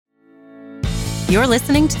You're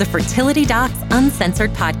listening to the Fertility Docs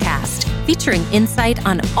Uncensored podcast, featuring insight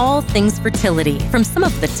on all things fertility from some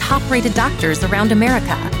of the top-rated doctors around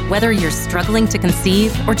America. Whether you're struggling to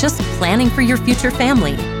conceive or just planning for your future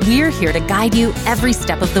family, we're here to guide you every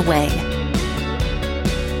step of the way.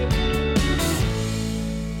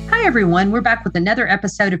 Hi, everyone. We're back with another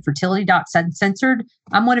episode of Fertility Docs Uncensored.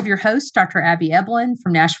 I'm one of your hosts, Dr. Abby Eblin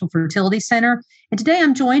from Nashville Fertility Center. And today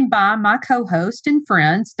I'm joined by my co-host and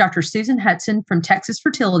friends, Dr. Susan Hudson from Texas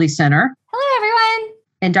Fertility Center. Hello, everyone.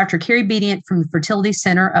 And Dr. Carrie Bedient from the Fertility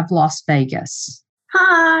Center of Las Vegas.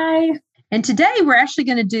 Hi. And today we're actually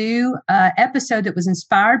going to do an episode that was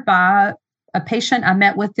inspired by a patient I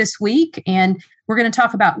met with this week. And we're going to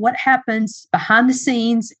talk about what happens behind the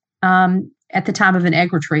scenes at the time of an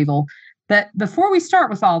egg retrieval. But before we start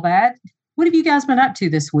with all that, what have you guys been up to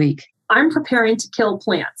this week? I'm preparing to kill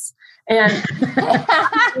plants. And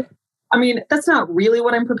I mean, that's not really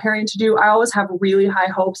what I'm preparing to do. I always have really high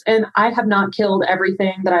hopes, and I have not killed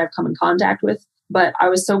everything that I have come in contact with. But I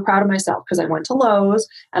was so proud of myself because I went to Lowe's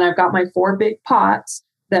and I've got my 4 big pots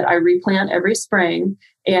that I replant every spring.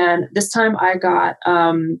 And this time I got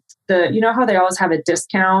you know how they always have a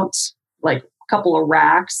discount, like couple of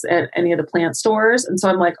racks at any of the plant stores. And so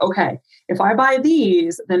I'm like, okay, if I buy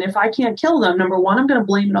these, then if I can't kill them, number one, I'm going to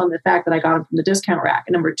blame it on the fact that I got them from the discount rack.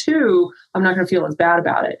 And number two, I'm not going to feel as bad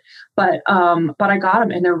about it. But I got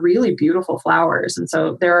them and they're really beautiful flowers. And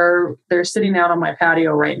so they're sitting out on my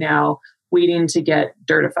patio right now, waiting to get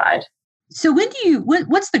dirtified. So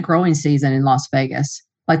what's the growing season in Las Vegas?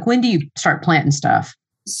 Like, when do you start planting stuff?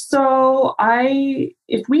 So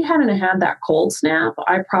if we hadn't had that cold snap,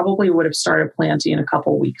 I probably would have started planting a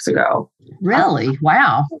couple weeks ago. Really?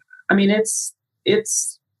 Wow. I mean, I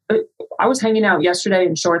was hanging out yesterday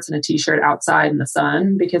in shorts and a t-shirt outside in the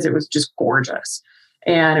sun because it was just gorgeous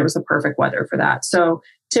and it was the perfect weather for that. So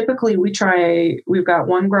typically we've got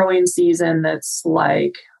one growing season that's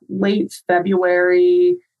like late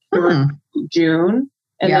February through June.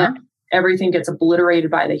 And then everything gets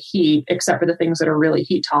obliterated by the heat, except for the things that are really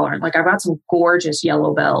heat tolerant. Like, I've got some gorgeous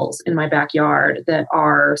yellow bells in my backyard that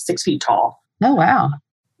are 6 feet tall. Oh, wow.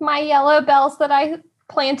 My yellow bells that I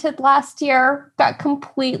planted last year got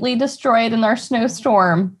completely destroyed in our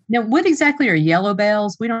snowstorm. Now, what exactly are yellow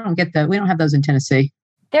bells? We don't have those in Tennessee.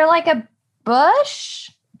 They're like a bush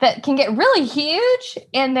that can get really huge,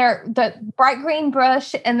 and they're the bright green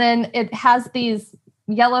bush, and then it has these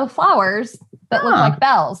yellow flowers that look like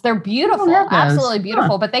bells. They're beautiful, absolutely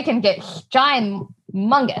beautiful, but they can get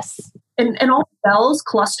ginormous. And all the bells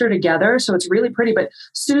cluster together, so it's really pretty. But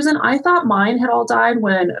Susan, I thought mine had all died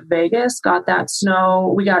when Vegas got that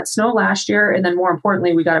snow. We got snow last year, and then more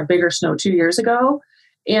importantly, we got a bigger snow 2 years ago.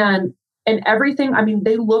 And everything, I mean,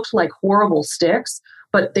 they looked like horrible sticks,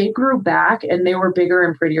 but they grew back and they were bigger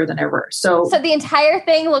and prettier than ever. So the entire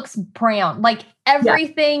thing looks brown. Like,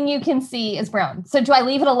 everything you can see is brown. So do I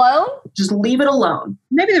leave it alone? Just leave it alone.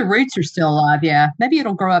 Maybe the roots are still alive. Yeah. Maybe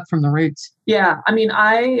it'll grow up from the roots. Yeah. I mean,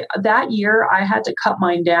 that year I had to cut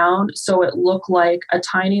mine down so it looked like a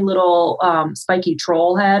tiny little spiky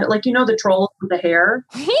troll head. Like, you know, the trolls with the hair?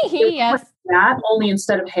 Yes. Like that, only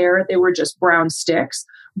instead of hair, they were just brown sticks.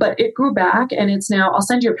 But it grew back and it's now, I'll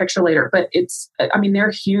send you a picture later, but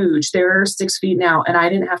they're huge. They're 6 feet now and I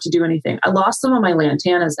didn't have to do anything. I lost some of my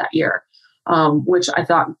lantanas that year, which I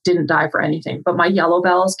thought didn't die for anything. But my yellow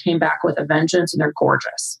bells came back with a vengeance and they're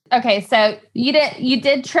gorgeous. Okay, so you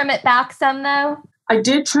did trim it back some though? I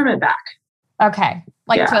did trim it back. Okay,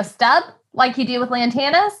 to a stub like you do with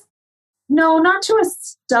lantanas? No, not to a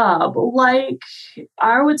stub. Like,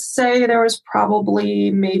 I would say there was probably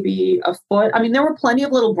maybe a foot. I mean, there were plenty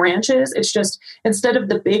of little branches. It's just, instead of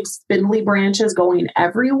the big spindly branches going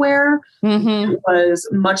everywhere, it was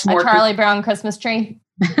much more. A Charlie Brown Christmas tree?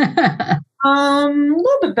 A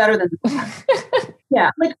little bit better than that.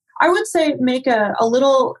 Yeah. Like, I would say make a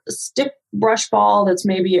little stick brush ball that's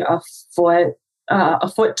maybe a foot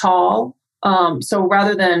tall. So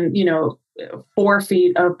rather than, 4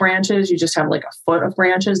 feet of branches, you just have like a foot of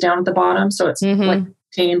branches down at the bottom. So it's like a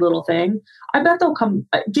contained little thing. I bet they'll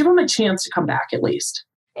give them a chance to come back at least.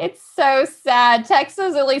 It's so sad.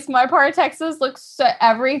 Texas, at least my part of Texas,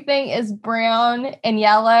 everything is brown and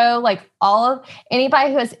yellow. Like,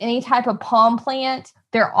 anybody who has any type of palm plant,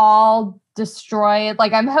 they're all destroyed.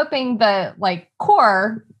 Like, I'm hoping the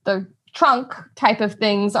core, the trunk type of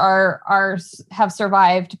things have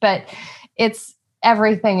survived, but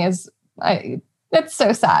everything is That's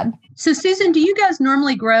so sad. So, Susan, do you guys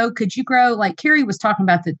normally grow? Could you grow, like Carrie was talking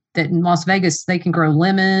about that in Las Vegas, they can grow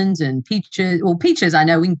lemons and peaches. Well, peaches, I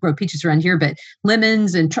know we can grow peaches around here, but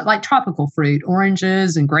lemons and like tropical fruit,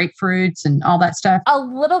 oranges and grapefruits and all that stuff. A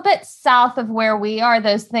little bit south of where we are,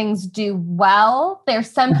 those things do well.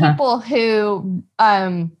 There's some people who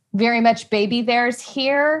very much baby theirs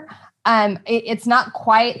here. It's not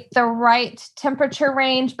quite the right temperature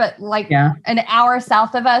range, but an hour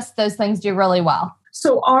south of us, those things do really well.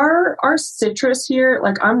 So our citrus here,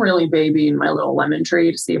 like I'm really babying my little lemon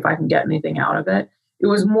tree to see if I can get anything out of it. It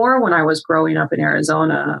was more when I was growing up in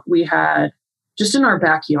Arizona, we had just in our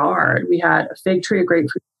backyard, we had a fig tree, a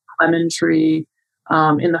grapefruit, lemon tree.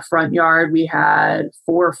 In the front yard, we had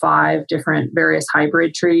 4 or 5 different various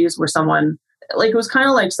hybrid trees where someone, like it was kind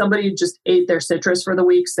of like somebody just ate their citrus for the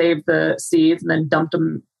week, saved the seeds, and then dumped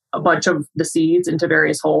them a bunch of the seeds into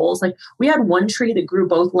various holes. Like we had one tree that grew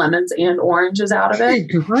both lemons and oranges out of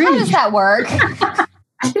it. How does that work?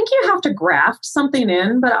 I think you have to graft something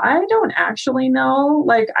in, but I don't actually know.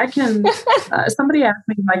 Like I can, somebody asked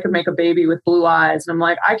me if I could make a baby with blue eyes. And I'm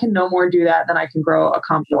like, I can no more do that than I can grow a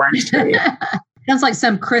common orange tree. Sounds like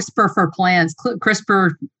some CRISPR for plants,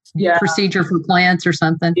 CRISPR procedure for plants or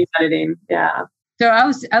something. Editing, yeah. So I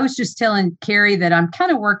was just telling Carrie that I'm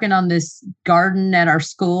kind of working on this garden at our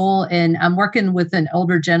school, and I'm working with an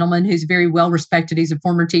older gentleman who's very well respected. He's a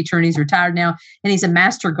former teacher and he's retired now, and he's a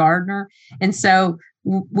master gardener. And so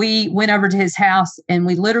we went over to his house and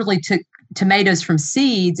we literally took tomatoes from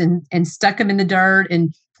seeds and stuck them in the dirt.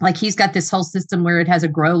 And like he's got this whole system where it has a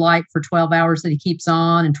grow light for 12 hours that he keeps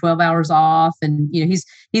on and 12 hours off. And, you know,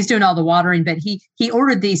 he's doing all the watering, but he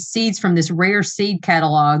ordered these seeds from this rare seed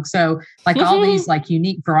catalog. So like all these like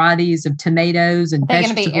unique varieties of tomatoes and they're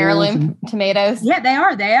going to be heirloom tomatoes. Yeah, they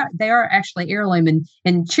are. They are actually heirloom,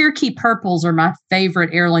 and Cherokee purples are my favorite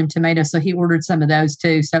heirloom tomatoes. So he ordered some of those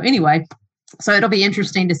too. So anyway, so it'll be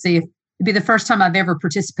interesting to see if it'd be the first time I've ever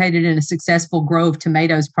participated in a successful grow of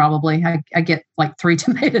tomatoes. Probably I get like 3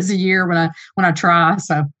 tomatoes a year when I try.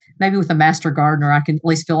 So maybe with a master gardener, I can at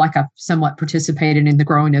least feel like I've somewhat participated in the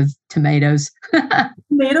growing of tomatoes.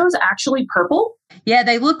 Tomatoes actually purple? Yeah,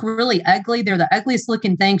 they look really ugly. They're the ugliest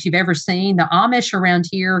looking things you've ever seen. The Amish around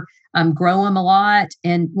here grow them a lot.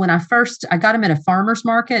 And when I got them at a farmer's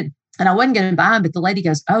market, and I wasn't going to buy them, but the lady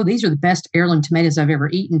goes, "Oh, these are the best heirloom tomatoes I've ever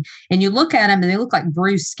eaten." And you look at them and they look like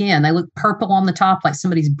bruised skin. They look purple on the top, like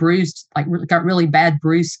somebody's bruised, like got really bad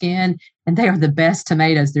bruised skin. And they are the best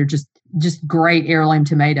tomatoes. They're just great heirloom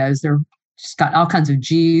tomatoes. They're just got all kinds of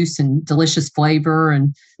juice and delicious flavor.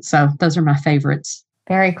 And so those are my favorites.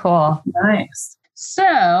 Very cool. Nice.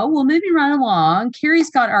 So we'll moving right along. Carrie's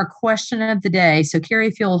got our question of the day. So Carrie,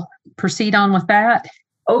 if you'll proceed on with that.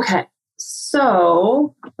 Okay.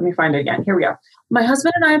 So let me find it again. Here we go. My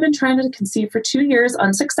husband and I have been trying to conceive for 2 years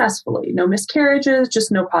unsuccessfully. No miscarriages,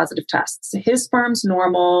 just no positive tests. His sperm's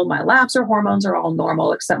normal. My labs or hormones are all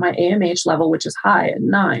normal, except my AMH level, which is high at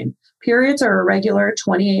 9. Periods are irregular,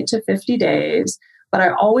 28 to 50 days, but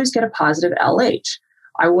I always get a positive LH.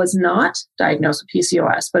 I was not diagnosed with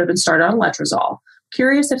PCOS, but have been started on letrozole.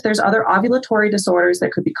 Curious if there's other ovulatory disorders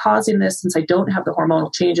that could be causing this, since I don't have the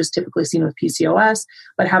hormonal changes typically seen with PCOS,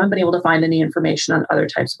 but haven't been able to find any information on other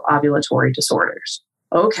types of ovulatory disorders.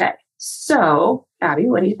 Okay, so Abby,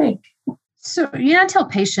 what do you think? So, I tell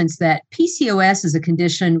patients that PCOS is a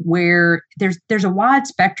condition where there's a wide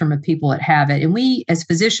spectrum of people that have it. And we, as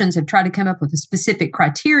physicians, have tried to come up with a specific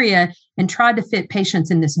criteria and tried to fit patients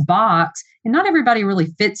in this box. And not everybody really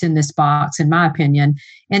fits in this box, in my opinion.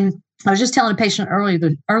 And I was just telling a patient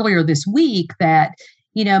earlier this week that,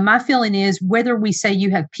 my feeling is whether we say you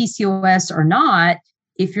have PCOS or not,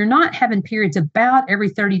 if you're not having periods about every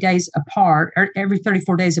 30 days apart or every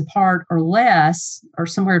 34 days apart or less, or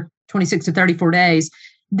somewhere 26 to 34 days,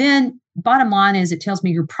 then bottom line is it tells me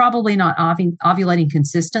you're probably not ovulating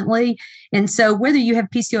consistently. And so whether you have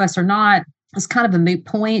PCOS or not is kind of a moot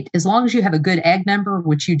point. As long as you have a good egg number,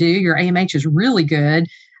 which you do, your AMH is really good.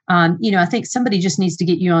 I think somebody just needs to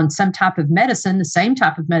get you on some type of medicine, the same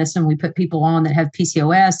type of medicine we put people on that have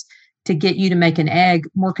PCOS, to get you to make an egg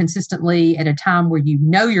more consistently at a time where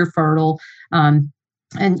you're fertile.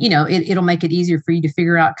 It'll make it easier for you to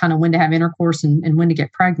figure out kind of when to have intercourse and when to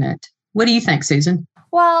get pregnant. What do you think, Susan?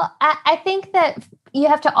 Well, I think that you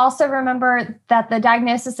have to also remember that the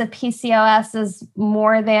diagnosis of PCOS is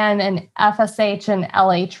more than an FSH and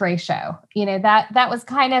LH ratio. That was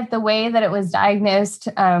kind of the way that it was diagnosed,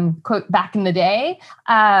 quote, back in the day.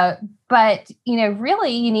 But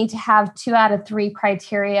really you need to have 2 out of 3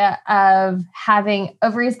 criteria of having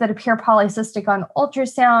ovaries that appear polycystic on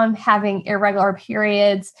ultrasound, having irregular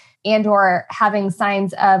periods, and or having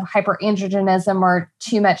signs of hyperandrogenism or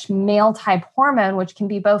too much male type hormone, which can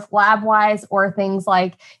be both lab wise or things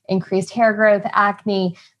like increased hair growth,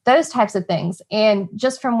 acne, those types of things. And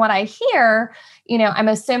just from what I hear, I'm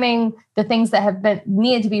assuming the things that have been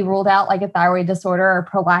needed to be ruled out, like a thyroid disorder or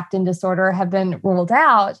prolactin disorder, have been ruled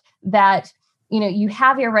out, that, you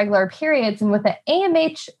have your regular periods. And with an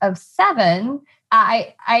AMH of 7,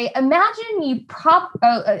 I imagine you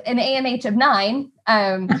an AMH of 9.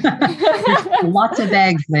 Lots of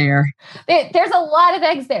eggs there. There's a lot of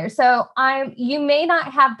eggs there. So you may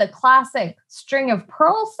not have the classic string of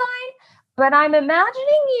pearls sign, but I'm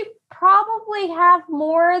imagining you probably have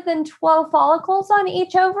more than 12 follicles on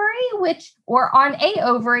each ovary, or on a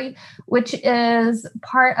ovary, which is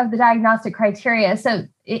part of the diagnostic criteria. So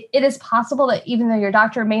it is possible that even though your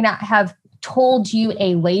doctor may not have told you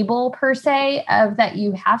a label per se of that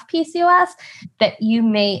you have PCOS, that you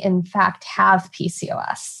may in fact have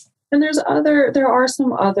PCOS. And there are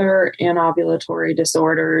some other anovulatory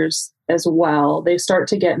disorders as well. They start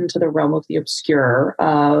to get into the realm of the obscure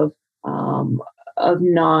of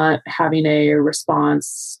not having a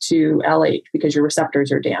response to LH because your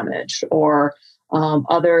receptors are damaged, or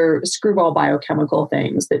other screwball biochemical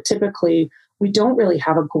things that typically we don't really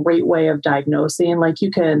have a great way of diagnosing. Like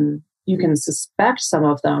you can suspect some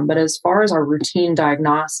of them, but as far as our routine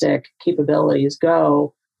diagnostic capabilities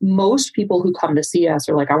go, most people who come to see us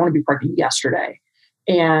are like, I want to be pregnant yesterday.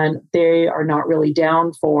 And they are not really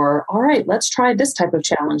down for, all right, let's try this type of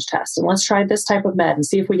challenge test and let's try this type of med and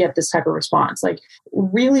see if we get this type of response. Like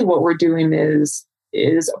really what we're doing is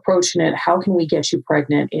approaching it. How can we get you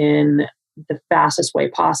pregnant in the fastest way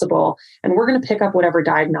possible? And we're going to pick up whatever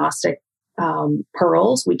diagnostic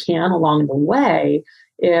pearls we can along the way.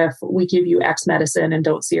 If we give you X medicine and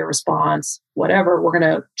don't see a response, whatever, we're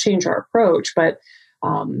going to change our approach. But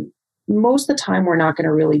most of the time, we're not going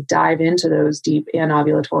to really dive into those deep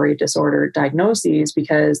anovulatory disorder diagnoses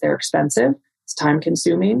because they're expensive, it's time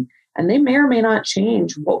consuming, and they may or may not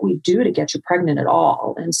change what we do to get you pregnant at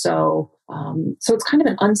all. And so it's kind of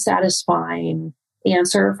an unsatisfying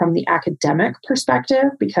answer from the academic perspective,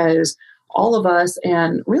 because all of us,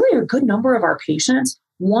 and really a good number of our patients,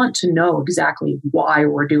 want to know exactly why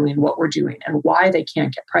we're doing what we're doing and why they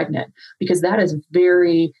can't get pregnant, because that is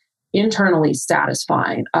very internally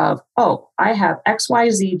satisfying of, oh, I have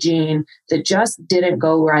XYZ gene that just didn't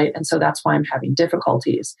go right. And so that's why I'm having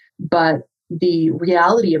difficulties. But the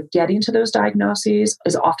reality of getting to those diagnoses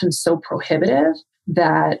is often so prohibitive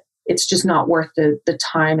that it's just not worth the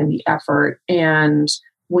time and the effort. And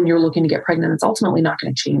when you're looking to get pregnant, it's ultimately not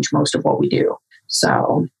going to change most of what we do.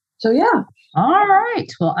 So yeah. All right.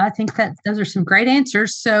 Well, I think that those are some great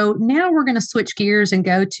answers. So now we're going to switch gears and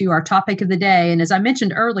go to our topic of the day. And as I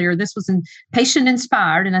mentioned earlier, this was patient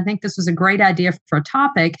inspired, and I think this was a great idea for a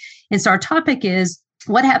topic. And so our topic is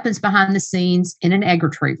what happens behind the scenes in an egg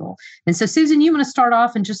retrieval. And so, Susan, you want to start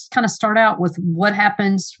off and just kind of start out with what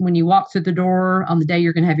happens when you walk through the door on the day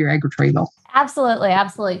you're going to have your egg retrieval. Absolutely.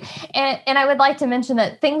 And I would like to mention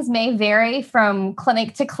that things may vary from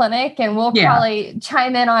clinic to clinic, and we'll probably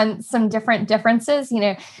chime in on some different differences.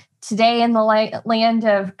 Today in the land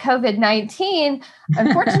of COVID-19,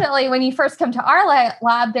 unfortunately, when you first come to our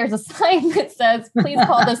lab, there's a sign that says, please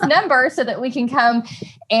call this number so that we can come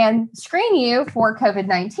and screen you for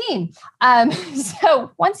COVID-19.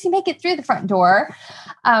 So once you make it through the front door,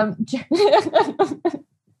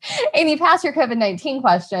 and you pass your COVID-19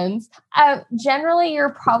 questions, generally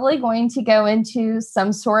you're probably going to go into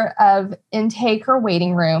some sort of intake or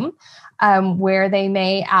waiting room, where they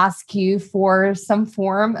may ask you for some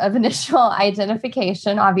form of initial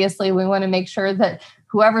identification. Obviously, we want to make sure that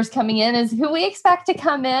whoever's coming in is who we expect to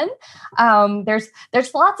come in.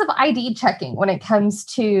 There's lots of ID checking when it comes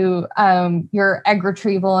to your egg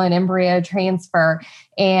retrieval and embryo transfer.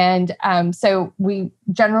 And so we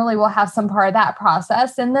generally will have some part of that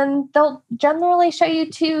process. And then they'll generally show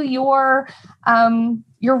you to your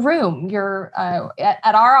room.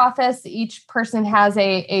 At our office, each person has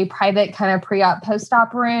a private kind of pre-op,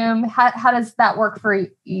 post-op room. How does that work for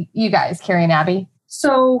you guys, Carrie and Abby?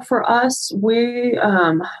 So for us, we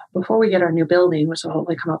before we get our new building, which will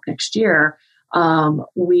hopefully come up next year,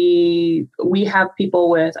 we have people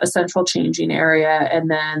with a central changing area, and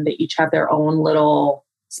then they each have their own little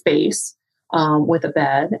space with a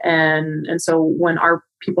bed. And so when our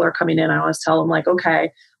people are coming in, I always tell them, like,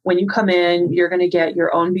 okay, when you come in, you're going to get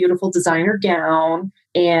your own beautiful designer gown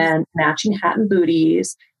and matching hat and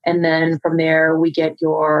booties. And then from there, we get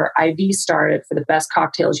your IV started for the best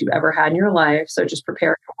cocktails you've ever had in your life. So just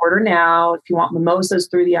prepare to order now. If you want mimosas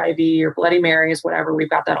through the IV or Bloody Marys, whatever, we've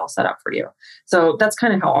got that all set up for you. So that's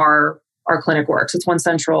kind of how our our clinic works. It's one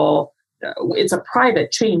central, it's a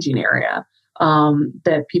private changing area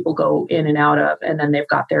that people go in and out of, and then they've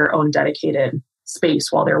got their own dedicated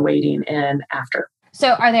space while they're waiting and after.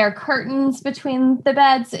 So are there curtains between the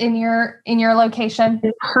beds in your location? In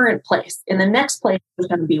the current place. In the next place, there's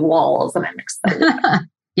going to be walls, and I'm excited.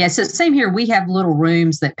 Yeah, so same here. We have little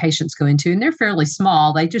rooms that patients go into, and they're fairly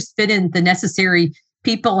small. They just fit in the necessary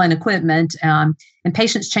people and equipment, and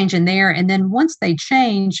patients change in there. And then once they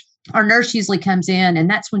change, our nurse usually comes in, and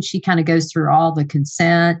that's when she kind of goes through all the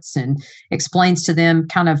consents and explains to them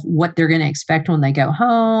kind of what they're going to expect when they go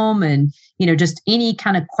home, and just any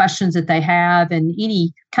kind of questions that they have and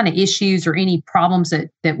any kind of issues or any problems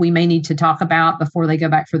that we may need to talk about before they go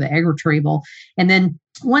back for the egg retrieval. And then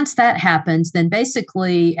once that happens, then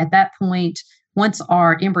basically at that point, once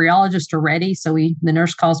our embryologists are ready, so the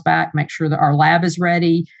nurse calls back, make sure that our lab is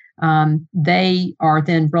ready, they are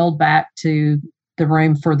then rolled back to the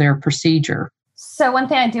room for their procedure. So one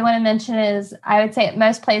thing I do want to mention is I would say at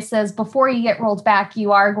most places, before you get rolled back,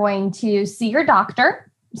 you are going to see your doctor.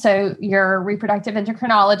 So your reproductive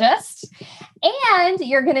endocrinologist, and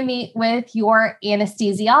you're going to meet with your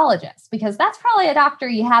anesthesiologist, because that's probably a doctor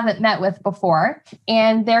you haven't met with before.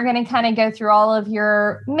 And they're going to kind of go through all of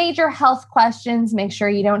your major health questions, make sure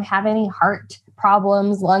you don't have any heart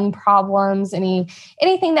problems, lung problems,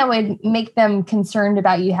 anything that would make them concerned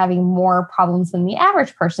about you having more problems than the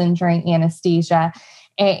average person during anesthesia.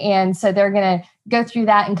 And so they're going to go through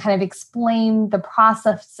that and kind of explain the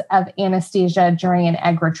process of anesthesia during an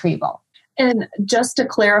egg retrieval. And just to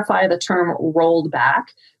clarify the term rolled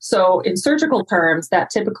back. So in surgical terms, that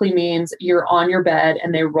typically means you're on your bed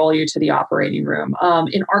and they roll you to the operating room.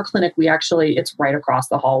 In our clinic, it's right across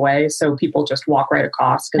the hallway. So people just walk right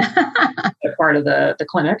across because it's part of the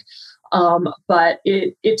clinic. But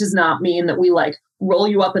it does not mean that we roll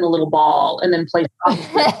you up in a little ball and then play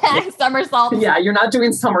somersaults. Yeah, you're not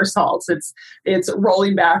doing somersaults. It's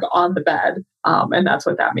rolling back on the bed. And that's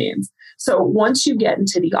what that means. So once you get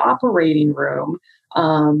into the operating room,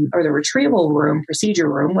 or the retrieval room, procedure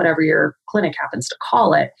room, whatever your clinic happens to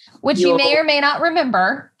call it. Which you may or may not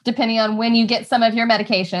remember, depending on when you get some of your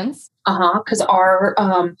medications. Because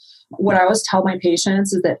what I always tell my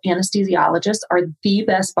patients is that anesthesiologists are the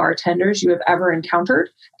best bartenders you have ever encountered,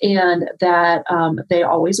 and that they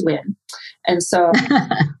always win. And so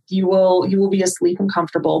you will be asleep and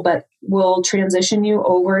comfortable, but we'll transition you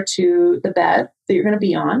over to the bed that you're going to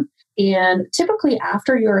be on. And typically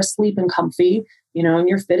after you're asleep and comfy, and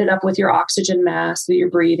you're fitted up with your oxygen mask that you're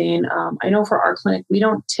breathing. I know for our clinic, we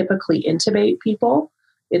don't typically intubate people.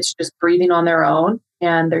 It's just breathing on their own.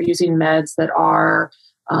 And they're using meds that are,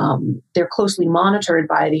 they're closely monitored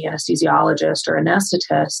by the anesthesiologist or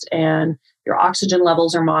anesthetist, and your oxygen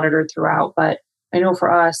levels are monitored throughout. But I know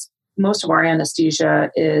for us, most of our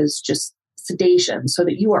anesthesia is just sedation so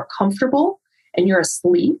that you are comfortable and you're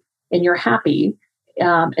asleep and you're happy.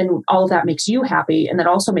 And all of that makes you happy. And that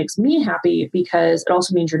also makes me happy because it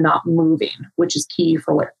also means you're not moving, which is key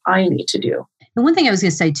for what I need to do. And one thing I was going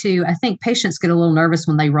to say too, I think patients get a little nervous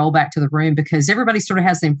when they roll back to the room because everybody sort of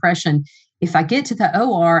has the impression, if I get to the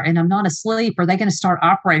OR and I'm not asleep, are they going to start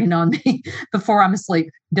operating on me before I'm asleep?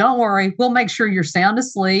 Don't worry. We'll make sure you're sound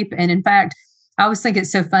asleep. And in fact, I always think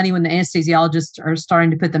it's so funny when the anesthesiologists are starting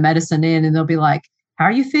to put the medicine in and they'll be like, how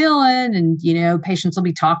are you feeling? And, patients will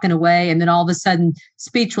be talking away. And then all of a sudden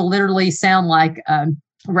speech will literally sound like a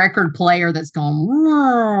record player that's going,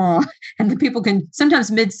 whoa. And the people can sometimes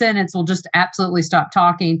mid-sentence will just absolutely stop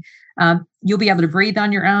talking. You'll be able to breathe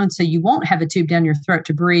on your own. So you won't have a tube down your throat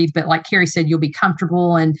to breathe. But like Carrie said, you'll be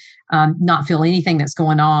comfortable and not feel anything that's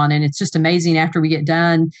going on. And it's just amazing after we get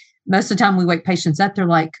done. Most of the time we wake patients up, they're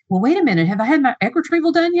like, well, wait a minute, have I had my egg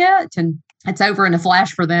retrieval done yet? And it's over in a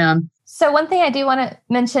flash for them. So one thing I do want to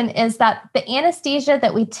mention is that the anesthesia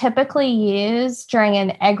that we typically use during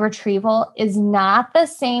an egg retrieval is not the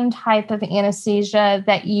same type of anesthesia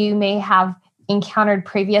that you may have encountered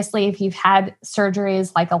previously if you've had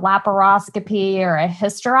surgeries like a laparoscopy or a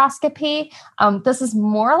hysteroscopy. This is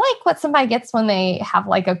more like what somebody gets when they have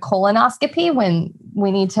like a colonoscopy, when we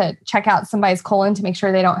need to check out somebody's colon to make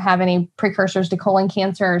sure they don't have any precursors to colon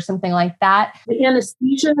cancer or something like that. The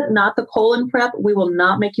anesthesia, not the colon prep. We will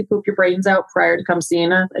not make you poop your brains out prior to come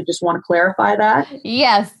seeing us. I just want to clarify that.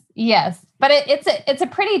 Yes. But it's a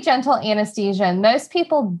pretty gentle anesthesia. And most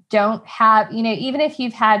people don't have, even if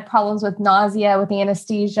you've had problems with nausea with the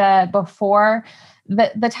anesthesia before,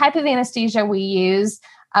 the type of anesthesia we use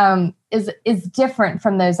is different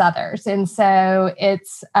from those others. And so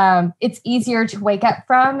it's easier to wake up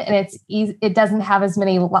from, and it doesn't have as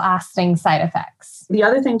many lasting side effects. The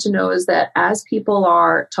other thing to know is that as people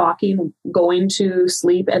are talking, going to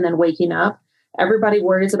sleep, and then waking up, everybody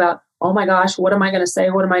worries about, oh my gosh, what am I going to say?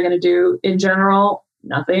 What am I going to do? In general,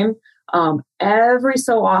 nothing. Every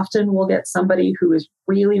so often we'll get somebody who is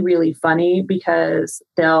really, really funny because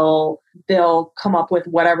they'll come up with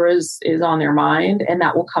whatever is on their mind, and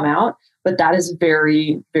that will come out. But that is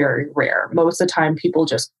very, very rare. Most of the time, people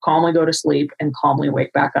just calmly go to sleep and calmly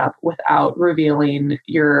wake back up without revealing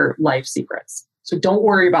your life secrets. So don't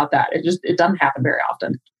worry about that. It doesn't happen very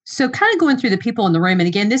often. So kind of going through the people in the room, and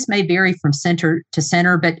again, this may vary from center to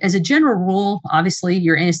center, but as a general rule, obviously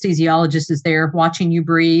your anesthesiologist is there watching you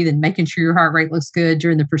breathe and making sure your heart rate looks good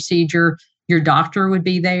during the procedure. Your doctor would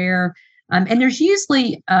be there. And there's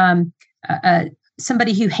usually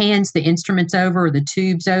somebody who hands the instruments over or the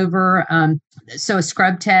tubes over. So a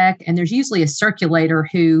scrub tech, and there's usually a circulator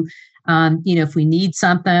who, if we need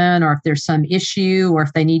something or if there's some issue or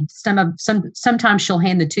if they need sometimes she'll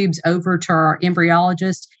hand the tubes over to our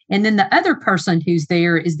embryologist. And then the other person who's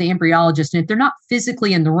there is the embryologist. And if they're not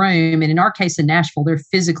physically in the room, and in our case in Nashville, they're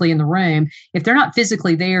physically in the room. If they're not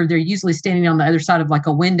physically there, they're usually standing on the other side of like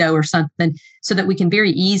a window or something so that we can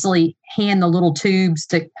very easily hand the little tubes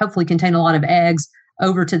that hopefully contain a lot of eggs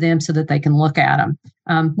over to them so that they can look at them.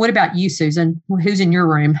 What about you, Susan? Who's in your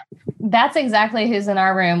room? That's exactly who's in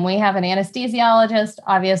our room. We have an anesthesiologist.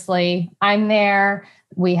 Obviously, I'm there.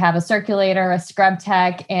 We have a circulator, a scrub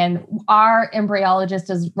tech, and our embryologist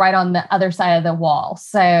is right on the other side of the wall.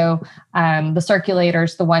 So the circulator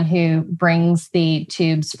is the one who brings the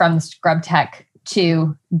tubes from the scrub tech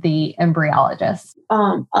to the embryologist.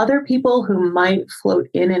 Other people who might float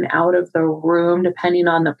in and out of the room, depending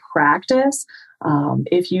on the practice.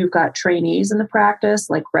 If you've got trainees in the practice,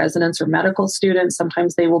 like residents or medical students,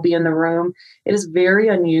 sometimes they will be in the room. It is very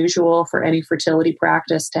unusual for any fertility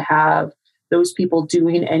practice to have those people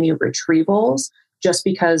doing any retrievals, just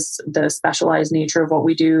because the specialized nature of what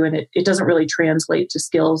we do, and it doesn't really translate to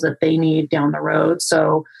skills that they need down the road.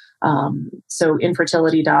 So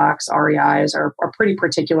infertility docs, REIs are pretty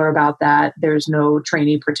particular about that. There's no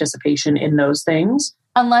trainee participation in those things.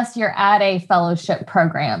 Unless you're at a fellowship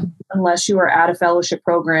program. Unless you are at a fellowship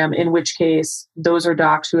program, in which case those are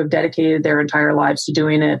docs who have dedicated their entire lives to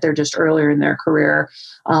doing it. They're just earlier in their career.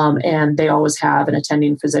 And they always have an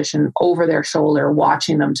attending physician over their shoulder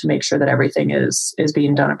watching them to make sure that everything is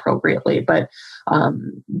being done appropriately. But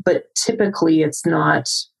typically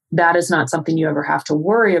that is not something you ever have to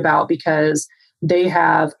worry about, because they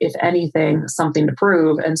have, if anything, something to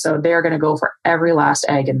prove. And so they're going to go for every last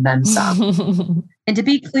egg and then some. And to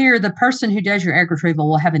be clear, the person who does your egg retrieval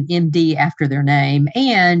will have an MD after their name.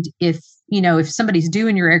 And if somebody's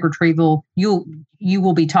doing your egg retrieval, you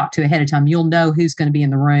will be talked to ahead of time. You'll know who's going to be in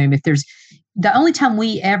the room. The only time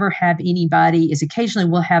we ever have anybody is occasionally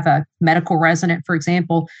we'll have a medical resident, for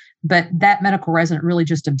example, but that medical resident really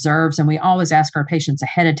just observes. And we always ask our patients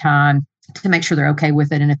ahead of time to make sure they're okay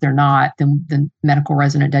with it. And if they're not, then the medical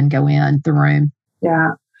resident doesn't go in the room.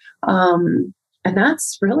 Yeah. And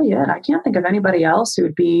that's really it. I can't think of anybody else who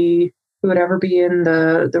would ever be in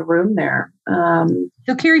the room there.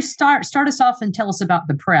 So Carrie, start us off and tell us about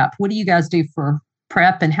the prep. What do you guys do for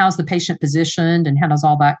prep, and how's the patient positioned, and how does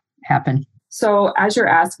all that happen? So as you're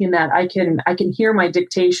asking that, I can hear my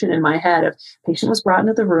dictation in my head of patient was brought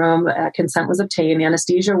into the room, consent was obtained, the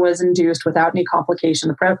anesthesia was induced without any complication.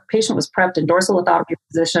 The patient was prepped in dorsal lithotomy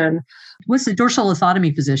position. What's the dorsal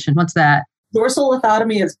lithotomy position? What's that? Dorsal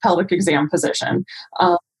lithotomy is pelvic exam position.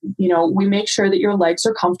 We make sure that your legs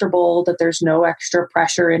are comfortable, that there's no extra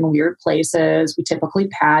pressure in weird places. We typically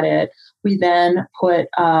pad it. We then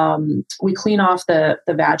we clean off the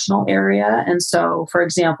vaginal area. And so, for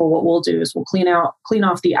example, what we'll do is we'll clean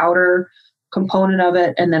off the outer component of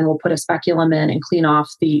it, and then we'll put a speculum in and clean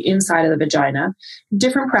off the inside of the vagina.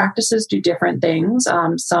 Different practices do different things.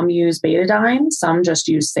 Some use betadine, some just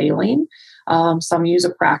use saline. Some use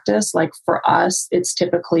a practice. Like for us, it's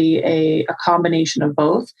typically a combination of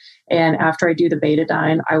both. And after I do the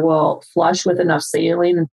betadine, I will flush with enough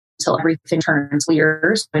saline until everything turns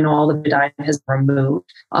clear. So I know all the betadine has been removed.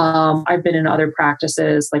 I've been in other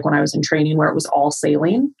practices, like when I was in training, where it was all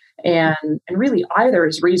saline. And really either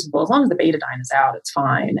is reasonable. As long as the betadine is out, it's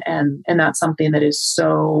fine. And that's something that is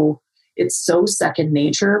it's so second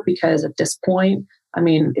nature, because at this point, I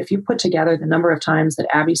mean, if you put together the number of times that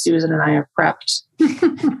Abby, Susan, and I have prepped,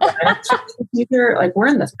 we're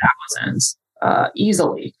in the thousands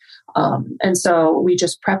easily. And so we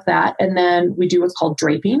just prep that. And then we do what's called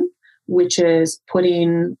draping, which is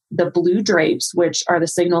putting the blue drapes, which are the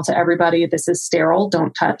signal to everybody, this is sterile,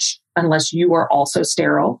 don't touch unless you are also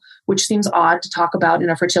sterile, which seems odd to talk about in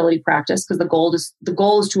a fertility practice because the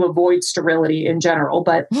goal is to avoid sterility in general,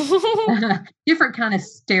 but different kind of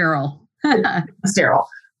sterile. Sterile.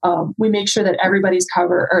 We make sure that everybody's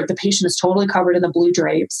covered, or the patient is totally covered in the blue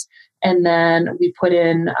drapes. And then we put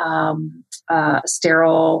in a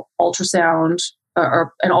sterile ultrasound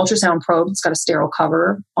or an ultrasound probe. It's got a sterile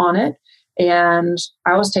cover on it. And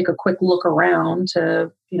I always take a quick look around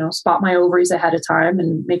to, spot my ovaries ahead of time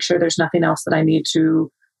and make sure there's nothing else that I need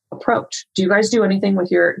to approach. Do you guys do anything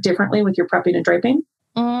differently with your prepping and draping?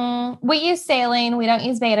 We use saline. We don't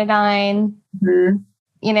use betadine.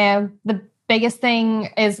 Mm-hmm. The biggest thing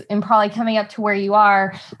is, and probably coming up to where you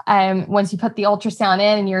are, once you put the ultrasound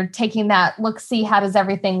in and you're taking that look, see how does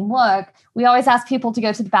everything look. We always ask people to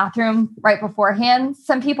go to the bathroom right beforehand.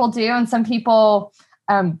 Some people do, and some people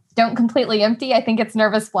don't completely empty. I think it's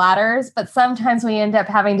nervous bladders, but sometimes we end up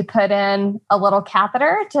having to put in a little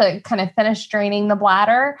catheter to kind of finish draining the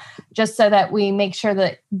bladder, just so that we make sure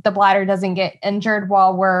that the bladder doesn't get injured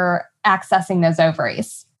while we're accessing those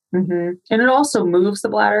ovaries. Mm-hmm. And it also moves the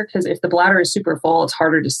bladder because if the bladder is super full, it's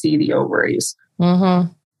harder to see the ovaries.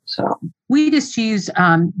 Mm-hmm. So we just use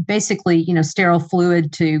basically, sterile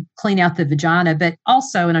fluid to clean out the vagina, but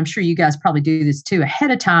also, and I'm sure you guys probably do this too,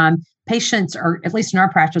 ahead of time, patients are, at least in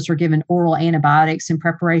our practice, are given oral antibiotics in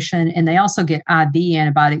preparation, and they also get IV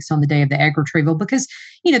antibiotics on the day of the egg retrieval because,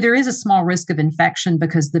 there is a small risk of infection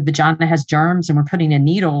because the vagina has germs and we're putting a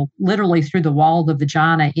needle literally through the wall of the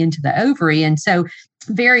vagina into the ovary. And so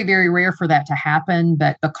very, very rare for that to happen.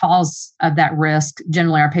 But because of that risk,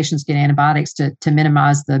 generally our patients get antibiotics to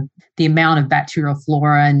minimize the amount of bacterial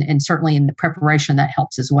flora, and certainly in the preparation that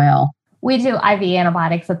helps as well. We do IV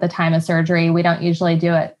antibiotics at the time of surgery. We don't usually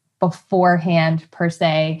do it beforehand per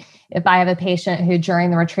se. If I have a patient who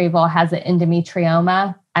during the retrieval has an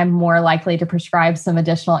endometrioma, I'm more likely to prescribe some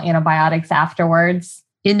additional antibiotics afterwards.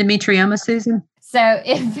 Endometrioma, Susan? So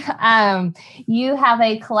if you have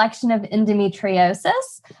a collection of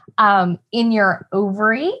endometriosis in your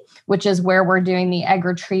ovary, which is where we're doing the egg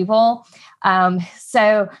retrieval,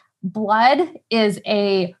 so blood is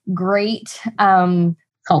a great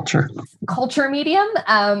culture medium,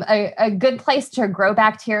 a good place to grow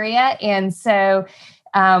bacteria. And so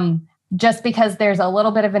just because there's a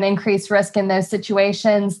little bit of an increased risk in those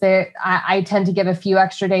situations, I tend to give a few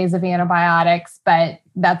extra days of antibiotics, but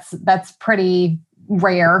that's pretty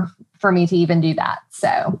rare for me to even do that.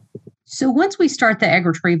 So once we start the egg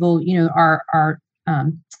retrieval, our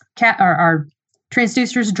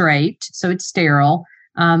transducer is draped, so it's sterile.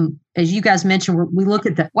 As you guys mentioned, we look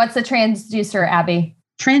at what's a transducer, Abby?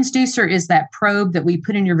 Transducer is that probe that we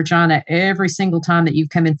put in your vagina every single time that you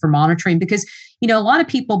come in for monitoring, because, a lot of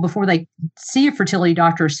people before they see a fertility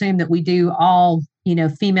doctor assume that we do all,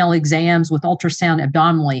 female exams with ultrasound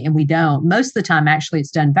abdominally, and we don't. Most of the time, actually,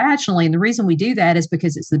 it's done vaginally. And the reason we do that is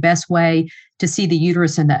because it's the best way to see the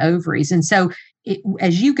uterus and the ovaries. And so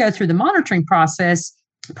as you go through the monitoring process,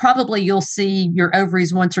 probably you'll see your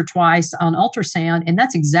ovaries once or twice on ultrasound. And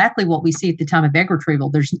that's exactly what we see at the time of egg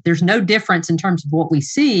retrieval. There's no difference in terms of what we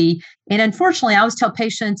see. And unfortunately, I always tell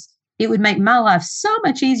patients it would make my life so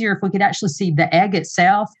much easier if we could actually see the egg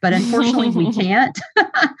itself. But unfortunately, we can't.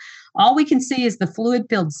 All we can see is the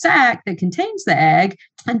fluid-filled sac that contains the egg.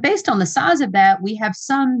 And based on the size of that, we have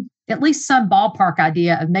at least some ballpark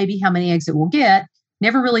idea of maybe how many eggs it will get.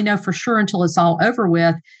 Never really know for sure until it's all over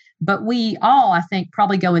with. But we all, I think,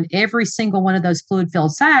 probably go in every single one of those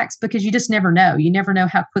fluid-filled sacs because you just never know. You never know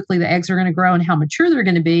how quickly the eggs are going to grow and how mature they're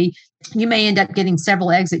going to be. You may end up getting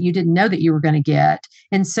several eggs that you didn't know that you were going to get.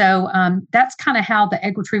 And so that's kind of how the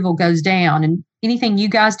egg retrieval goes down. And anything you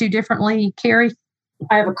guys do differently, Carrie?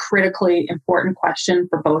 I have a critically important question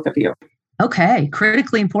for both of you. Okay,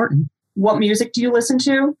 critically important. What music do you listen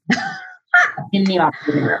to in the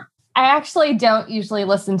operating room? I actually don't usually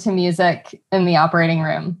listen to music in the operating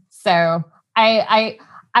room. So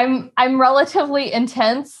I'm relatively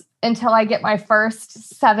intense until I get my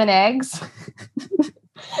first 7 eggs.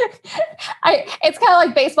 It's kind of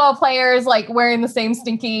like baseball players like wearing the same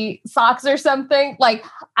stinky socks or something. Like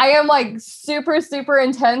I am like super, super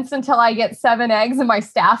intense until I get 7 eggs, and my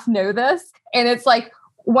staff know this. And it's like,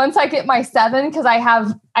 once I get my 7, because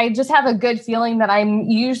I just have a good feeling that I'm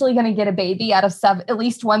usually going to get a baby out of 7, at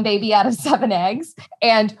least one baby out of 7 eggs.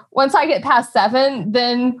 And once I get past 7,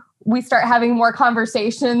 then we start having more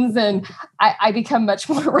conversations and I become much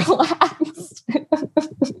more relaxed.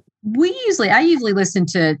 I usually listen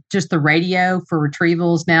to just the radio for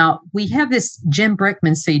retrievals. Now we have this Jim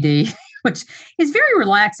Brickman CD which is very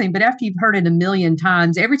relaxing. But after you've heard it a million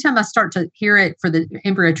times, every time I start to hear it for the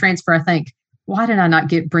embryo transfer, I think, why did I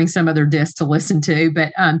not bring some other disc to listen to?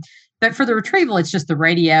 But for the retrieval, it's just the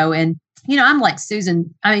radio. And, I'm like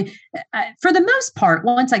Susan. I mean, for the most part,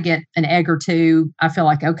 once I get an egg or two, I feel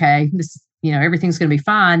like, okay, everything's going to be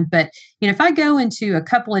fine. But, if I go into a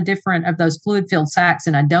couple of different of those fluid filled sacs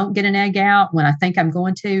and I don't get an egg out when I think I'm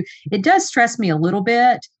going to, it does stress me a little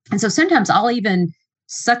bit. And so sometimes I'll even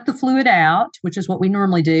suck the fluid out, which is what we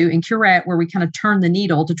normally do in curette, where we kind of turn the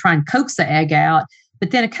needle to try and coax the egg out.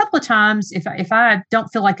 But then a couple of times, if I don't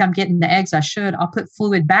feel like I'm getting the eggs I should, I'll put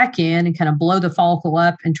fluid back in and kind of blow the follicle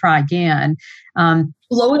up and try again.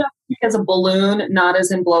 Blow it up as a balloon, not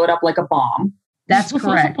as in blow it up like a bomb. That's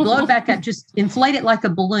correct. Blow it back up, just inflate it like a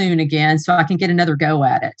balloon again so I can get another go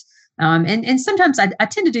at it. And sometimes I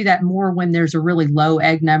tend to do that more when there's a really low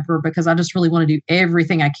egg number because I just really want to do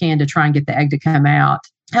everything I can to try and get the egg to come out.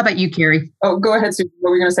 How about you, Carrie? Oh, go ahead, Susan.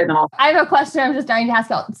 What were you going to say then? I have a question I'm just dying to ask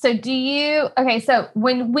y'all. So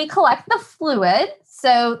when we collect the fluid,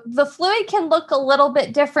 so the fluid can look a little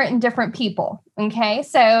bit different in different people. Okay.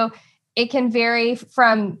 So it can vary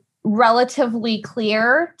from relatively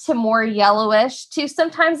clear to more yellowish to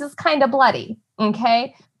sometimes it's kind of bloody.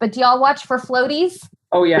 Okay. But do y'all watch for floaties?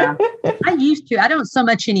 Oh, yeah. I used to. I don't so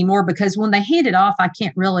much anymore because when they hand it off, I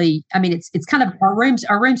can't really. I mean, it's kind of our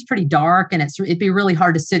room's pretty dark, and it'd be really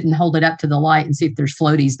hard to sit and hold it up to the light and see if there's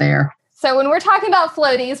floaties there. So when we're talking about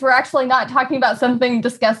floaties, we're actually not talking about something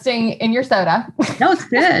disgusting in your soda. No, it's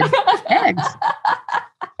good.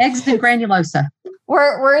 Eggs and granulosa.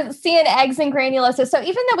 We're seeing eggs and granulosa. So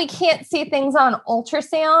even though we can't see things on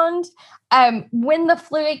ultrasound, when the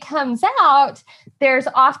fluid comes out, there's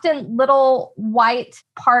often little white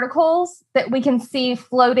particles that we can see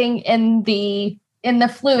floating in the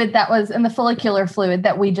fluid that was in the follicular fluid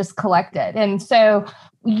that we just collected. And so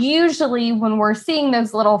usually when we're seeing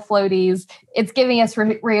those little floaties, it's giving us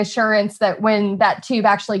reassurance that when that tube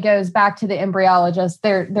actually goes back to the embryologist,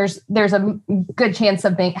 there's a good chance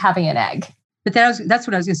of having an egg. But that's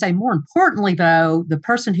what I was going to say. More importantly, though, the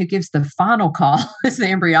person who gives the final call is the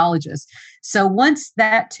embryologist. So once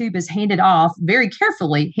that tube is handed off, very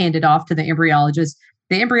carefully handed off to the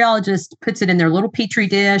embryologist puts it in their little petri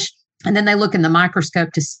dish, and then they look in the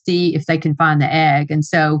microscope to see if they can find the egg. And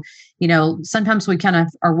so, sometimes we kind of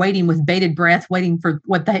are waiting with bated breath, waiting for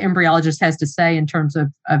what the embryologist has to say in terms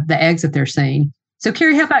of the eggs that they're seeing. So,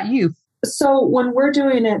 Carrie, how about you? So when we're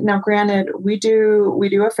doing it now, granted, we do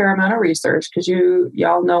a fair amount of research because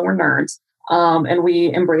y'all know we're nerds, and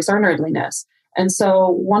we embrace our nerdliness. And so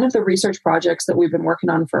one of the research projects that we've been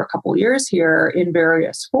working on for a couple of years here in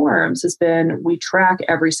various forms has been we track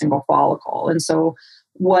every single follicle. And so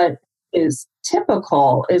what is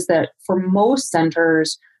typical is that for most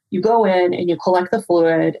centers, you go in and you collect the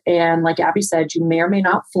fluid, and like Abby said, you may or may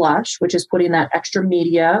not flush, which is putting that extra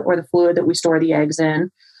media or the fluid that we store the eggs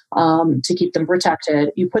in to keep them protected.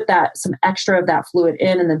 You put some extra of that fluid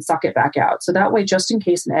in and then suck it back out. So that way, just in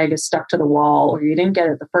case an egg is stuck to the wall or you didn't get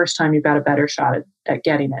it the first time, you've got a better shot at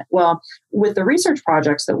getting it. Well, with the research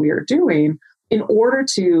projects that we are doing, in order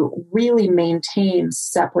to really maintain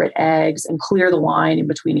separate eggs and clear the line in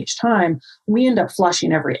between each time, we end up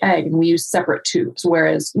flushing every egg and we use separate tubes.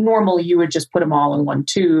 Whereas normally you would just put them all in one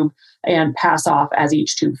tube and pass off as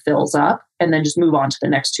each tube fills up and then just move on to the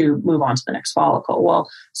next tube, move on to the next follicle. Well,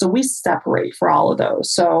 so we separate for all of those.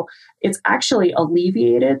 So it's actually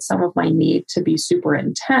alleviated some of my need to be super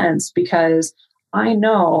intense because I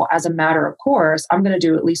know as a matter of course, I'm going to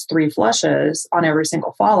do at least 3 flushes on every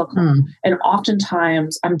single follicle. And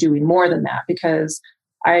oftentimes I'm doing more than that because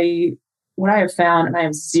what I have found, and I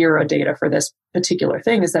have zero data for this particular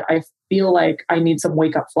thing, is that I feel like I need some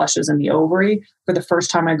wake up flushes in the ovary for the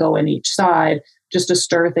first time I go in each side, just to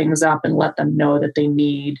stir things up and let them know that they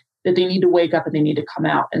need to wake up and they need to come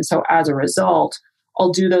out. And so as a result,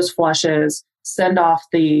 I'll do those flushes, send off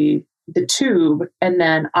the tube, and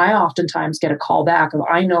then I oftentimes get a call back of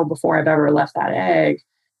I know before I've ever left that egg,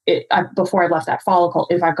 before I left that follicle,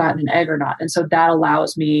 if I've gotten an egg or not. And so that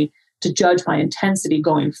allows me to judge my intensity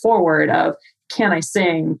going forward of can I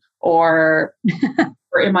sing or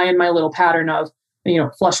am I in my little pattern of,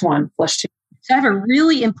 flush 1, flush 2. So I have a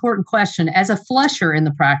really important question as a flusher in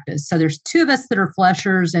the practice. So there's 2 of us that are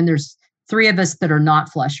flushers and there's 3 of us that are not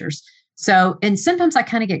flushers. So, and sometimes I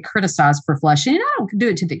kind of get criticized for flushing, and I don't do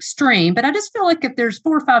it to the extreme, but I just feel like if there's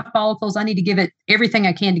 4 or 5 follicles, I need to give it everything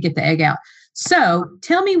I can to get the egg out. So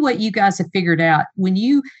tell me what you guys have figured out. When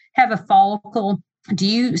you have a follicle, do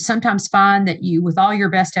you sometimes find that you, with all your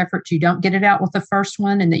best efforts, you don't get it out with the first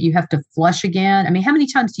one and that you have to flush again? I mean, how many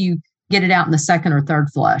times do you get it out in the second or third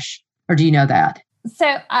flush? Or do you know that?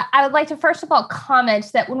 So I would like to first of all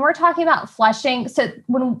comment that when we're talking about flushing, so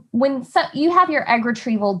when you have your egg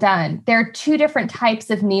retrieval done, there are two different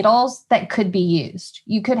types of needles that could be used.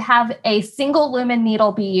 You could have a single lumen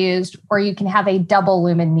needle be used, or you can have a double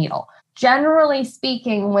lumen needle. Generally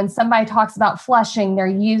speaking, when somebody talks about flushing, they're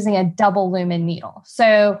using a double lumen needle.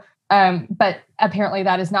 So, but apparently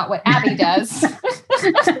that is not what Abby does.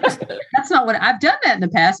 That's not what I've done that in the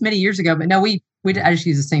past many years ago, but no, I just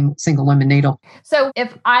use a single lumen needle. So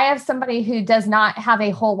if I have somebody who does not have a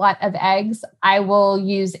whole lot of eggs, I will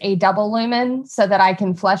use a double lumen so that I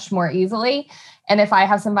can flush more easily. And if I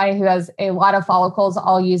have somebody who has a lot of follicles,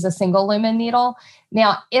 I'll use a single lumen needle.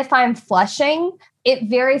 Now, if I'm flushing, it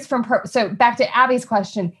varies from, so back to Abby's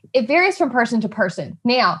question, it varies from person to person.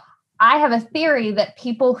 Now, I have a theory that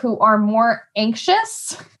people who are more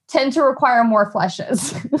anxious tend to require more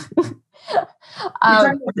flushes. You're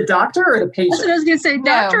talking about the doctor or the patient? That's what I was going to say,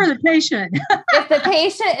 doctor or the patient? If the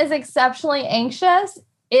patient is exceptionally anxious,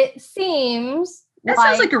 it seems that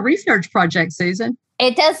sounds like a research project, Susan.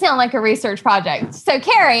 It does sound like a research project. So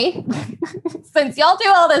Carrie, since y'all do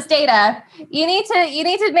all this data, you need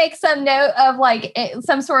to make some note of like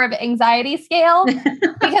some sort of anxiety scale,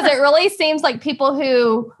 because it really seems like people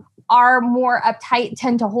who are more uptight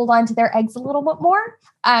tend to hold on to their eggs a little bit more.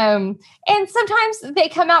 And sometimes they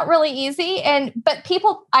come out really easy. But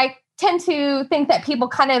I tend to think that people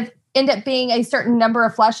kind of end up being a certain number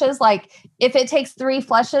of flushes. Like if it takes 3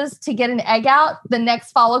 flushes to get an egg out, the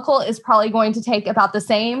next follicle is probably going to take about the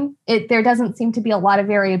same. There doesn't seem to be a lot of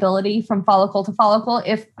variability from follicle to follicle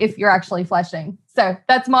if you're actually flushing. So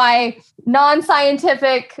that's my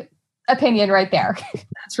non-scientific opinion right there.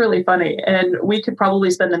 That's really funny. And we could probably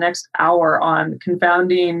spend the next hour on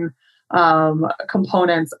confounding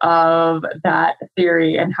components of that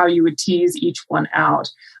theory and how you would tease each one out.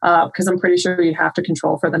 Because I'm pretty sure you'd have to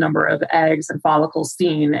control for the number of eggs and follicles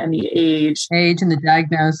seen and the age and the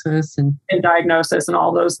diagnosis and diagnosis and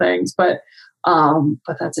all those things. But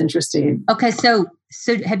that's interesting. Okay. So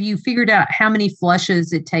have you figured out how many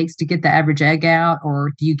flushes it takes to get the average egg out,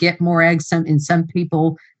 or do you get more eggs in some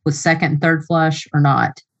people with second and third flush or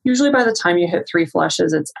not? Usually by the time you hit 3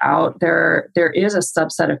 flushes, it's out. There is a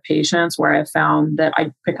subset of patients where I found that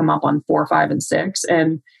I pick them up on 4, 5, and 6.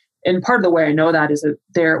 And part of the way I know that is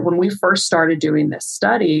that when we first started doing this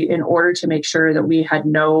study, in order to make sure that we had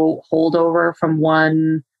no holdover from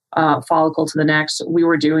one follicle to the next, we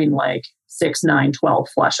were doing like 6, 9, 12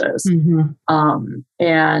 flushes. Mm-hmm.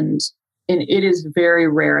 And it is very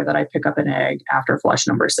rare that I pick up an egg after flush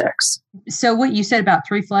number 6. So what you said about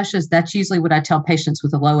 3 flushes, that's usually what I tell patients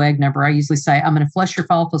with a low egg number. I usually say, I'm going to flush your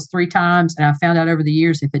follicles 3 times. And I found out over the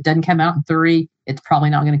years, if it doesn't come out in 3, it's probably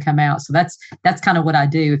not going to come out. So that's kind of what I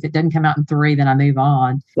do. If it doesn't come out in 3, then I move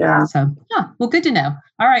on. Yeah. So, well, good to know.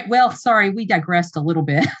 All right. Well, sorry, we digressed a little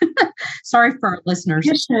bit. Sorry for our listeners.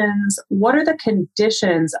 What are the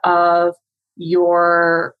conditions of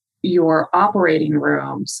your operating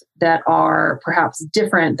rooms that are perhaps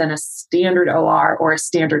different than a standard OR or a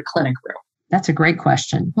standard clinic room? That's a great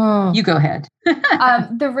question. You go ahead.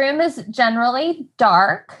 The room is generally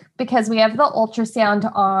dark because we have the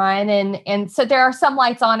ultrasound on, and so there are some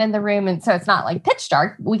lights on in the room, and so it's not like pitch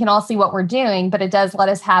dark. We can all see what we're doing, but it does let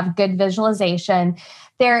us have good visualization.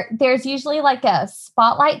 There's usually like a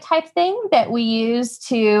spotlight type thing that we use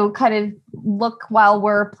to kind of look while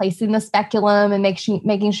we're placing the speculum and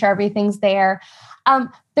making sure everything's there.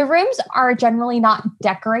 The rooms are generally not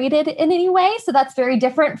decorated in any way, so that's very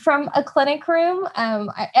different from a clinic room.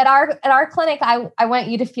 At our clinic, I want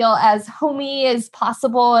you to feel as homey as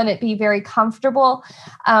possible and it be very comfortable.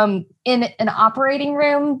 In an operating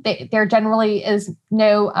room, there generally is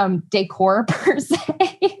no decor per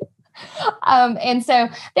se. And so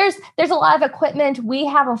there's a lot of equipment. We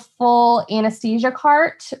have a full anesthesia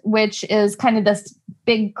cart, which is kind of this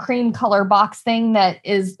big cream color box thing that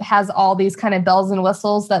has all these kind of bells and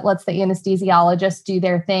whistles that lets the anesthesiologist do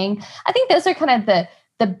their thing. I think those are kind of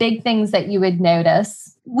the big things that you would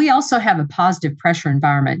notice. We also have a positive pressure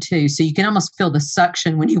environment too. So you can almost feel the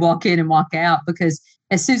suction when you walk in and walk out, because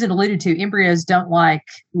as Susan alluded to, embryos don't like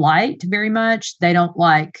light very much. They don't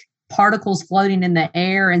like particles floating in the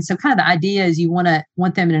air. And so kind of the idea is you want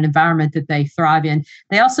them in an environment that they thrive in.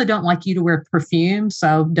 They also don't like you to wear perfume.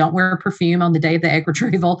 So don't wear perfume on the day of the egg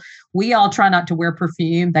retrieval. We all try not to wear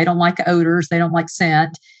perfume. They don't like odors. They don't like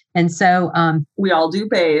scent. And so we all do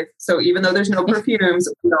bathe. So even though there's no perfumes,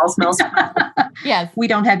 we all smell something. Yes. We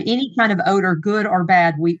don't have any kind of odor, good or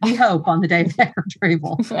bad. We hope on the day of egg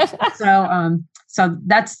retrieval. So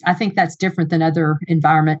I think that's different than other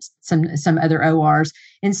environments, some other ORs.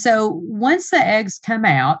 And so once the eggs come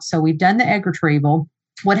out, so we've done the egg retrieval,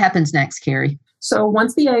 What happens next, Carrie? So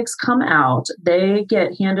once the eggs come out, they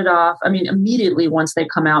get handed off. I mean, immediately once they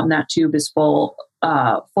come out and that tube is full,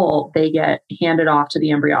 they get handed off to the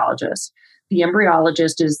embryologist. The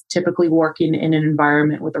embryologist is typically working in an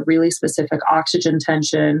environment with a really specific oxygen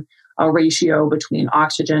tension, a ratio between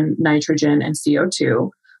oxygen, nitrogen, and CO2,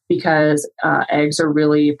 because eggs are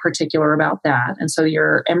really particular about that. And so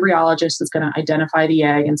your embryologist is going to identify the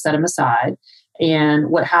egg and set them aside. And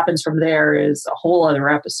what happens from there is a whole other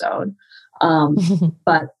episode.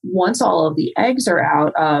 But once all of the eggs are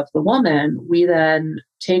out of the woman, we then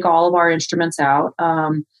take all of our instruments out.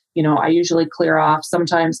 I usually clear off.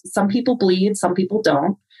 Sometimes some people bleed, some people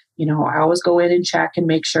don't. I always go in and check and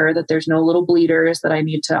make sure that there's no little bleeders that I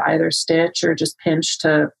need to either stitch or just pinch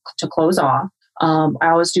to close off. I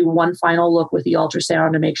always do one final look with the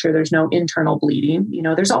ultrasound to make sure there's no internal bleeding.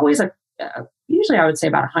 There's always usually I would say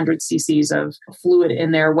about 100 cc's of fluid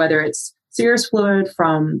in there, whether it's serous fluid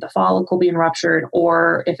from the follicle being ruptured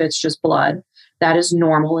or if it's just blood. That is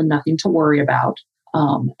normal and nothing to worry about.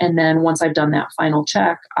 And then once I've done that final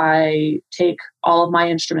check, I take all of my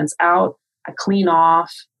instruments out, I clean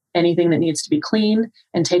off anything that needs to be cleaned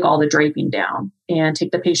and take all the draping down and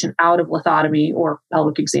take the patient out of lithotomy or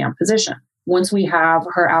pelvic exam position. Once we have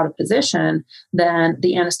her out of position, then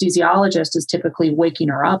the anesthesiologist is typically waking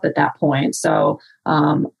her up at that point. So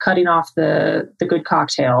cutting off the good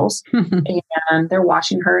cocktails and they're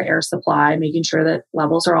washing her air supply, making sure that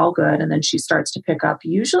levels are all good. And then she starts to pick up.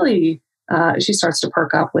 Usually she starts to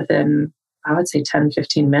perk up within, I would say 10,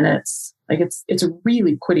 15 minutes. Like it's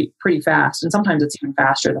really pretty fast. And sometimes it's even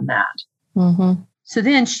faster than that. Mm-hmm. So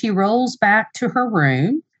then she rolls back to her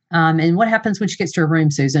room. And what happens when she gets to her room,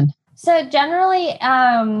 Susan? So generally,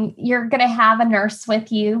 you're going to have a nurse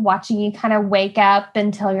with you watching you kind of wake up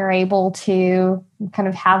until you're able to kind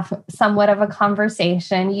of have somewhat of a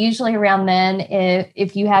conversation. Usually around then,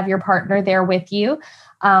 if you have your partner there with you,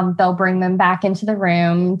 they'll bring them back into the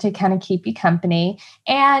room to kind of keep you company.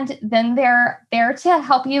 And then they're there to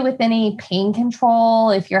help you with any pain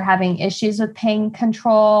control. If you're having issues with pain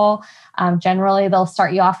control, generally they'll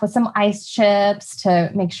start you off with some ice chips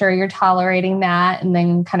to make sure you're tolerating that, and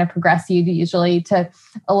then kind of progress you usually to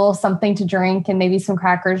a little something to drink and maybe some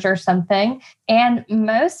crackers or something. And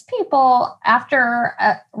most people, after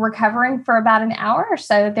recovering for about an hour or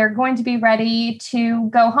so, they're going to be ready to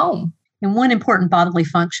go home. And one important bodily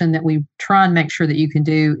function that we try and make sure that you can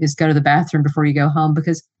do is go to the bathroom before you go home,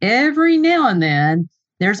 because every now and then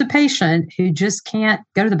there's a patient who just can't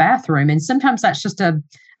go to the bathroom. And sometimes that's just a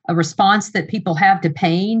response that people have to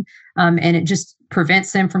pain, and it just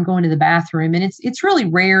prevents them from going to the bathroom. And it's really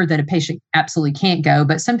rare that a patient absolutely can't go,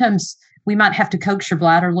 but sometimes we might have to coax your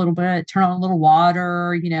bladder a little bit, turn on a little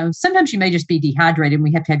water. Sometimes you may just be dehydrated and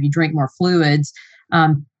we have to have you drink more fluids.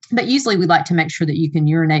 But usually we like to make sure that you can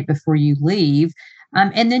urinate before you leave.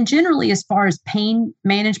 And then generally, as far as pain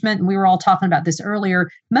management, and we were all talking about this earlier,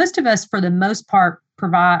 most of us, for the most part,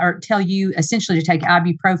 provide or tell you essentially to take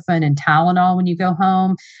ibuprofen and Tylenol when you go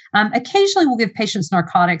home. Occasionally, we'll give patients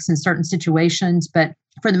narcotics in certain situations, but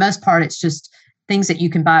for the most part, it's just things that you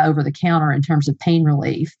can buy over the counter in terms of pain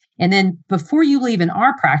relief. And then before you leave in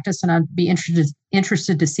our practice, and I'd be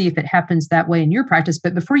interested to see if it happens that way in your practice,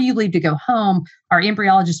 but before you leave to go home, our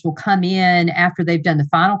embryologist will come in after they've done the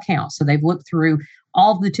final count. So they've looked through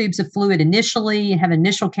all of the tubes of fluid initially and have an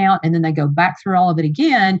initial count, and then they go back through all of it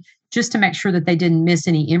again just to make sure that they didn't miss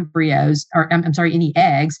any embryos, or any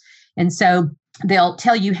eggs. And so they'll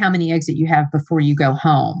tell you how many eggs that you have before you go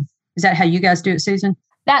home. Is that how you guys do it, Susan?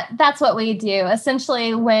 That's what we do.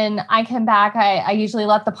 Essentially, when I come back, I usually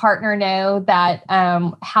let the partner know that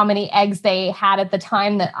how many eggs they had at the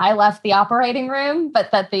time that I left the operating room, but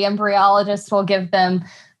that the embryologist will give them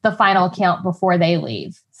the final count before they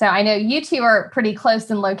leave. So I know you two are pretty close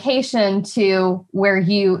in location to where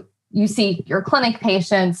you see your clinic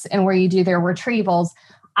patients and where you do their retrievals.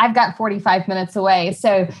 I've got 45 minutes away.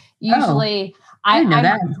 So usually... I know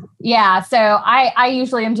that. Yeah. So I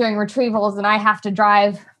usually am doing retrievals and I have to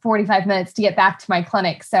drive 45 minutes to get back to my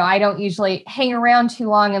clinic. So I don't usually hang around too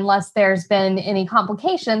long unless there's been any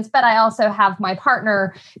complications. But I also have my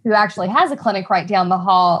partner who actually has a clinic right down the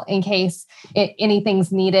hall in case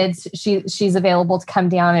anything's needed. She's available to come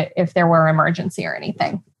down if there were emergency or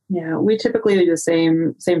anything. Yeah, we typically do the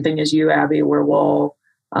same thing as you, Abby, where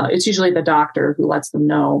it's usually the doctor who lets them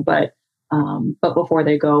know, but before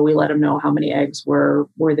they go, we let them know how many eggs were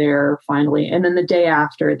there finally. And then the day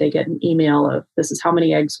after, they get an email of, this is how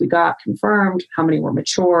many eggs we got confirmed, how many were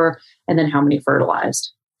mature, and then how many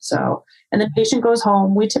fertilized. So, and then patient goes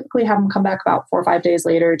home. We typically have them come back about 4 or 5 days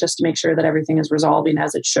later just to make sure that everything is resolving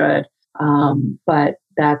as it should. But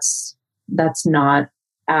that's not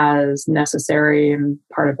as necessary. And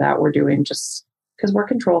part of that we're doing just because we're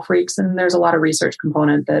control freaks and there's a lot of research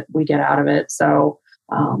component that we get out of it. So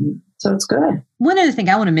it's good. One other thing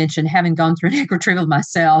I want to mention, having gone through an egg retrieval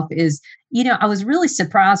myself, is, I was really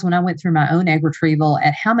surprised when I went through my own egg retrieval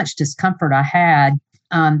at how much discomfort I had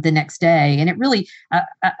the next day. And it really,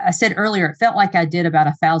 I said earlier, it felt like I did about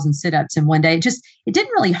 1,000 sit-ups in one day. It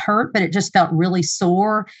didn't really hurt, but it just felt really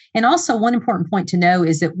sore. And also one important point to know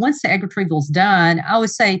is that once the egg retrieval is done, I would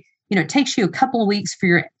say, it takes you a couple of weeks for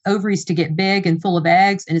your ovaries to get big and full of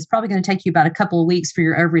eggs. And it's probably going to take you about a couple of weeks for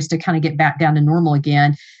your ovaries to kind of get back down to normal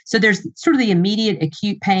again. So there's sort of the immediate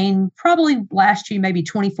acute pain, probably lasts you maybe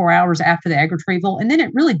 24 hours after the egg retrieval. And then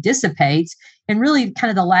it really dissipates. And really kind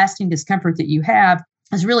of the lasting discomfort that you have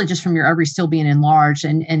is really just from your ovaries still being enlarged.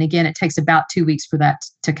 And again, it takes about 2 weeks for that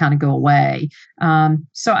to kind of go away.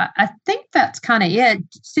 So I think that's kind of it.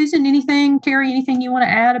 Susan, Carrie, anything you want to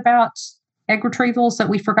add about egg retrievals that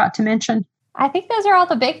we forgot to mention? I think those are all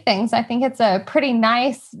the big things. I think it's a pretty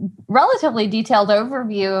nice, relatively detailed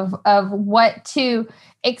overview of what to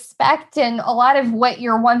expect and a lot of what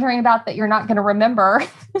you're wondering about that you're not going to remember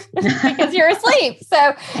because you're asleep.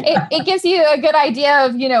 So it gives you a good idea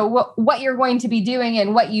of, what you're going to be doing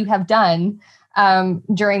and what you have done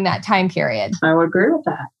during that time period. I would agree with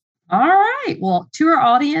that. All right. Well, to our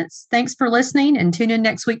audience, thanks for listening and tune in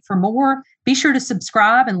next week for more. Be sure to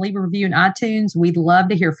subscribe and leave a review in iTunes. We'd love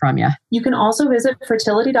to hear from you. You can also visit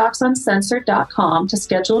fertilitydocsUncensored.com to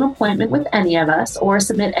schedule an appointment with any of us or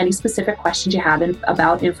submit any specific questions you have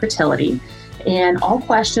about infertility. And all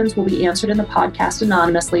questions will be answered in the podcast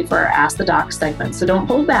anonymously for our Ask the Doc segment. So don't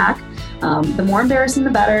hold back. The more embarrassing, the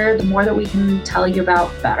better. The more that we can tell you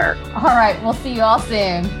about, better. All right. We'll see you all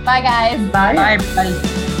soon. Bye, guys. Bye. Bye,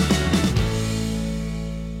 everybody.